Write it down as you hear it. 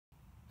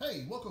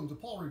Hey, welcome to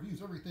Paul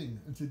Reviews Everything,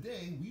 and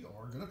today we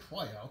are going to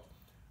try out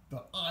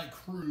the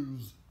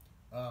iCruiz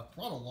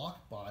throttle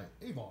lock by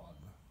Avon.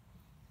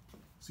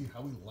 See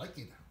how we like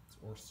it,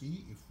 or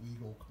see if we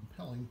go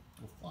compelling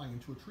or flying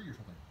into a tree or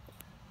something.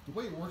 The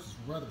way it works is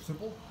rather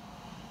simple.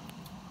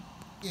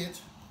 You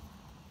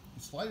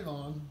slide it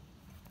on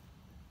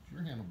to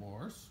your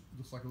handlebars. It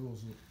looks like a little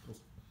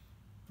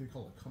they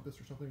call it a compass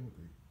or something, what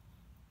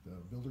the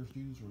builders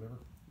use or whatever,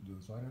 the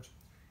designers.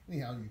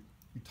 Anyhow,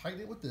 you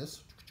tighten it with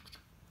this.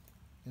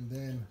 And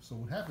then, so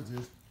what happens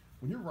is,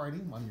 when you're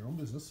riding on your own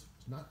business,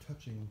 it's not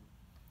touching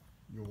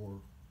your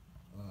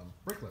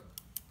brake lip,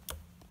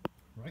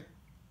 right?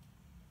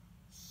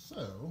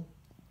 So,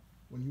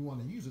 when you want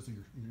to use it, so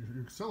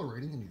you're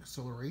accelerating, and you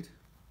accelerate.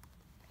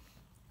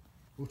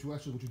 What you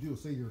do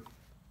is, say you're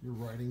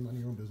riding on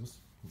your own business,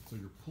 so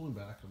you're pulling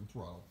back on the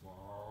throttle,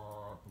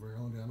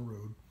 barreling down the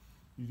road.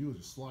 You do is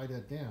just slide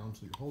that down,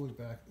 so you're holding it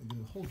back, and then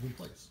it holds it in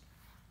place.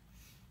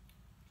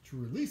 To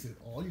release it,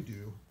 all you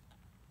do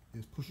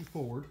is push it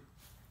forward,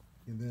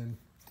 and then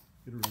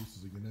it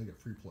releases again. Now you got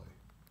free play.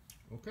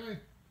 Okay,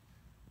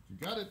 you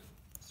got it.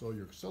 So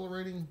you're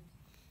accelerating,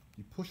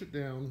 you push it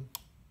down,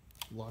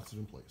 it locks it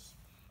in place.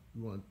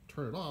 You want to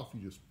turn it off,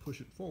 you just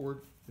push it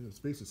forward, and it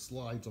basically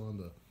slides on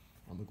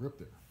the grip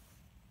there.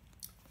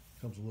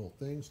 Comes a little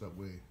thing, so that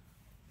way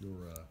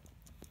your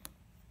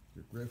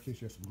grab, in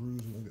case you have some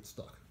grooves, and won't get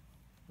stuck.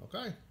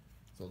 Okay,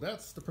 so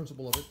that's the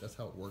principle of it. That's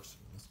how it works.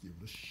 Let's give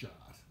it a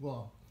shot.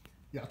 Well,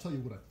 yeah, I'll tell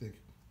you what I think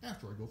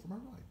after I go for my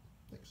ride.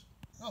 Thanks.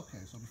 Okay,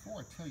 so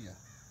before I tell you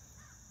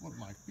what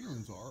my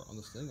feelings are on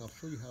this thing, I'll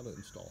show you how to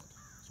install it.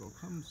 So it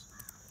comes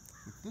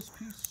with this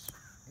piece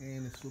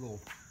and this little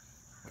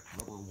like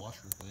rubber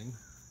washer thing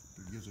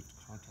that gives it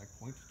a contact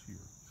point to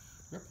your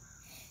grip.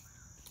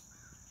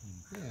 And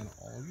then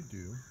all you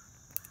do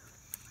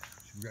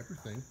is you grab your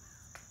thing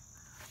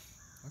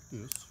like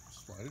this,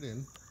 slide it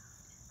in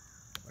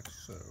like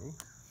so,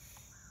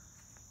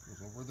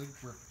 goes over the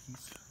grip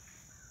piece.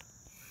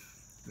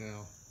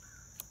 Now,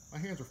 my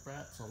hands are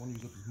fat, so I want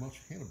to use up as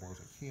much handlebar as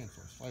I can, so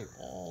I slide it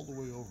all the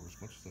way over as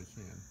much as I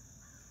can.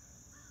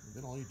 And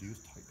then all you do is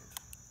tighten it.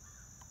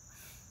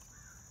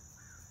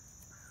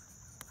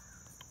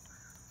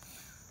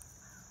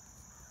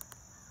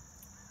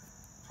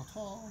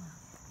 Ta-ta!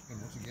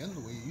 And once again, the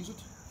way you use it,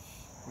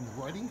 when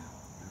you're riding,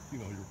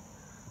 you're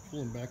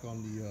pulling back on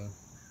the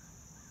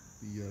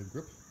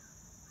grip,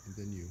 and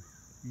then you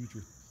use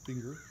your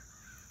finger,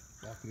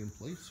 lock it in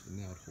place, and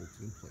now it holds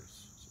it in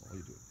place. That's all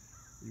you do.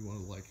 You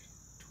want to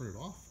turn it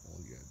off, all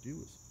you gotta do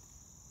is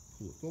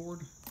pull it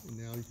forward, and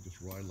now you can just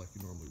ride like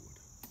you normally would.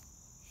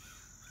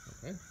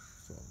 Okay,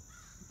 so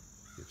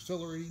you're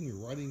accelerating,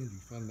 you're riding, and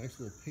you find a nice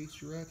little pace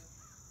you're at,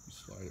 you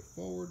slide it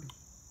forward,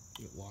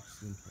 and it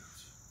locks it in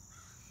place.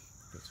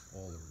 That's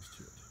all there is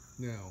to it.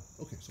 Now,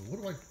 okay, so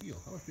what do I feel?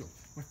 How do I feel?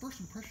 My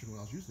first impression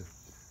when I was using it,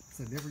 is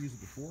I never used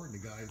it before, and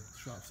the guy at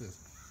the shop says,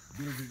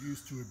 you better get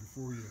used to it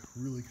before you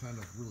really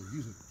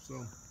use it.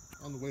 So,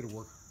 on the way to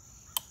work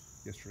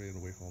yesterday on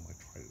the way home, I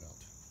tried it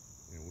out.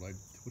 And what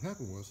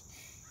happened was,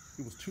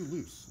 it was too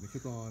loose, and it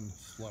kept on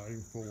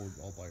sliding forward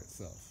all by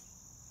itself.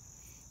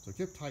 So I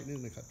kept tightening it,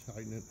 and I kept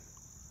tightening it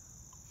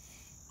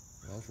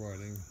while I was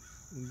riding,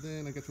 and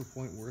then I got to a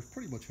point where it's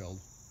pretty much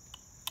held.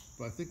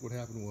 But I think what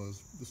happened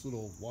was, this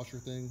little washer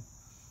thing,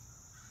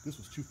 this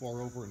was too far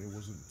over, and it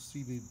wasn't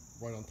seated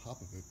right on top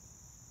of it,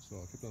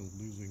 so I kept on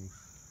losing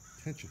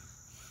tension.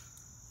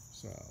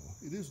 So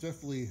it is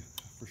definitely,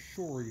 for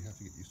sure, you have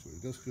to get used to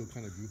it. It does feel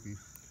kind of goofy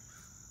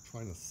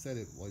trying to set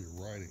it while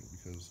you're riding,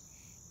 because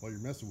while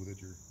you're messing with it,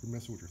 you're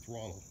messing with your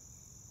throttle.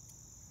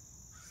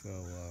 So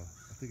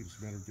I think it's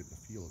just a matter of getting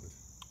the feel of it.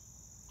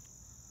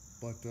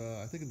 But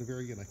I think in the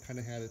very end, I kind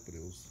of had it, but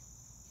I was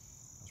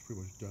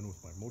pretty much done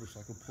with my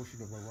motorcycle portion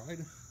of my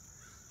ride.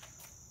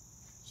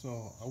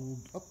 So I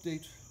will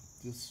update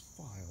this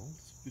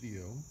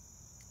video,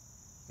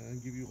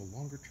 and give you a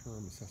longer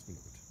term assessment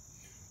of it.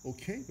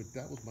 Okay, but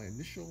that was my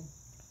initial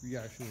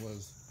reaction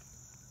was,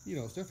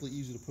 it's definitely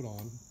easy to put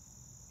on.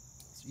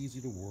 It's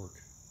easy to work.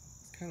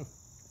 It's kind of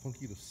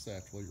funky to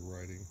set while you're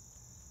riding.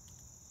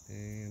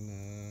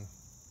 And,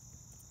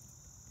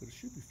 but it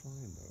should be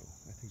fine though.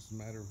 I think it's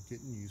a matter of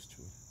getting used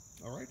to it.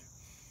 All right?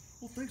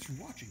 Well, thanks for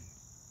watching.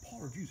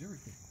 Paul Reviews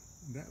Everything.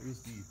 And that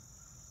was the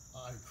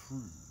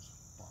iCruiz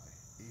by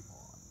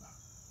Avon.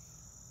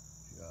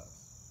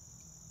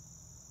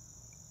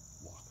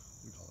 Lock,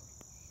 we call it.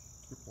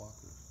 Grip lock.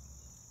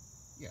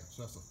 Yeah,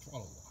 so that's a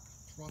throttle lock.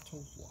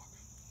 Throttle lock.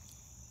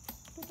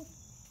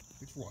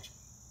 Thanks for watching.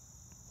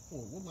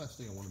 Oh, one last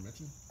thing I want to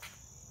mention,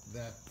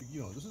 that,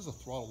 this is a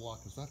throttle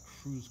lock. It's not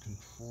cruise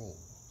control.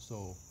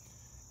 So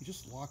it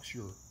just locks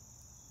your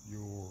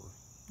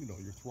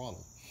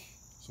throttle.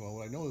 So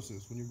what I notice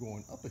is when you're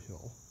going up a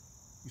hill,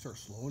 you start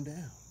slowing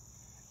down.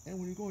 And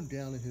when you're going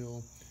down a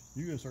hill,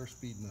 you're going to start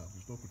speeding up.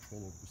 There's no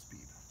control over the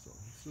speed. So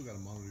you still got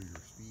to monitor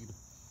your speed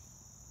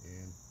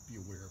and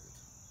be aware of it.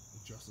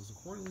 Adjust this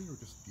accordingly or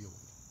just deal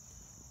with it.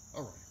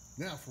 All right,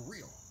 now for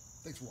real,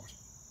 thanks for watching.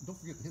 Don't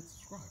forget to hit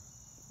subscribe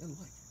and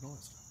like and all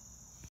that stuff.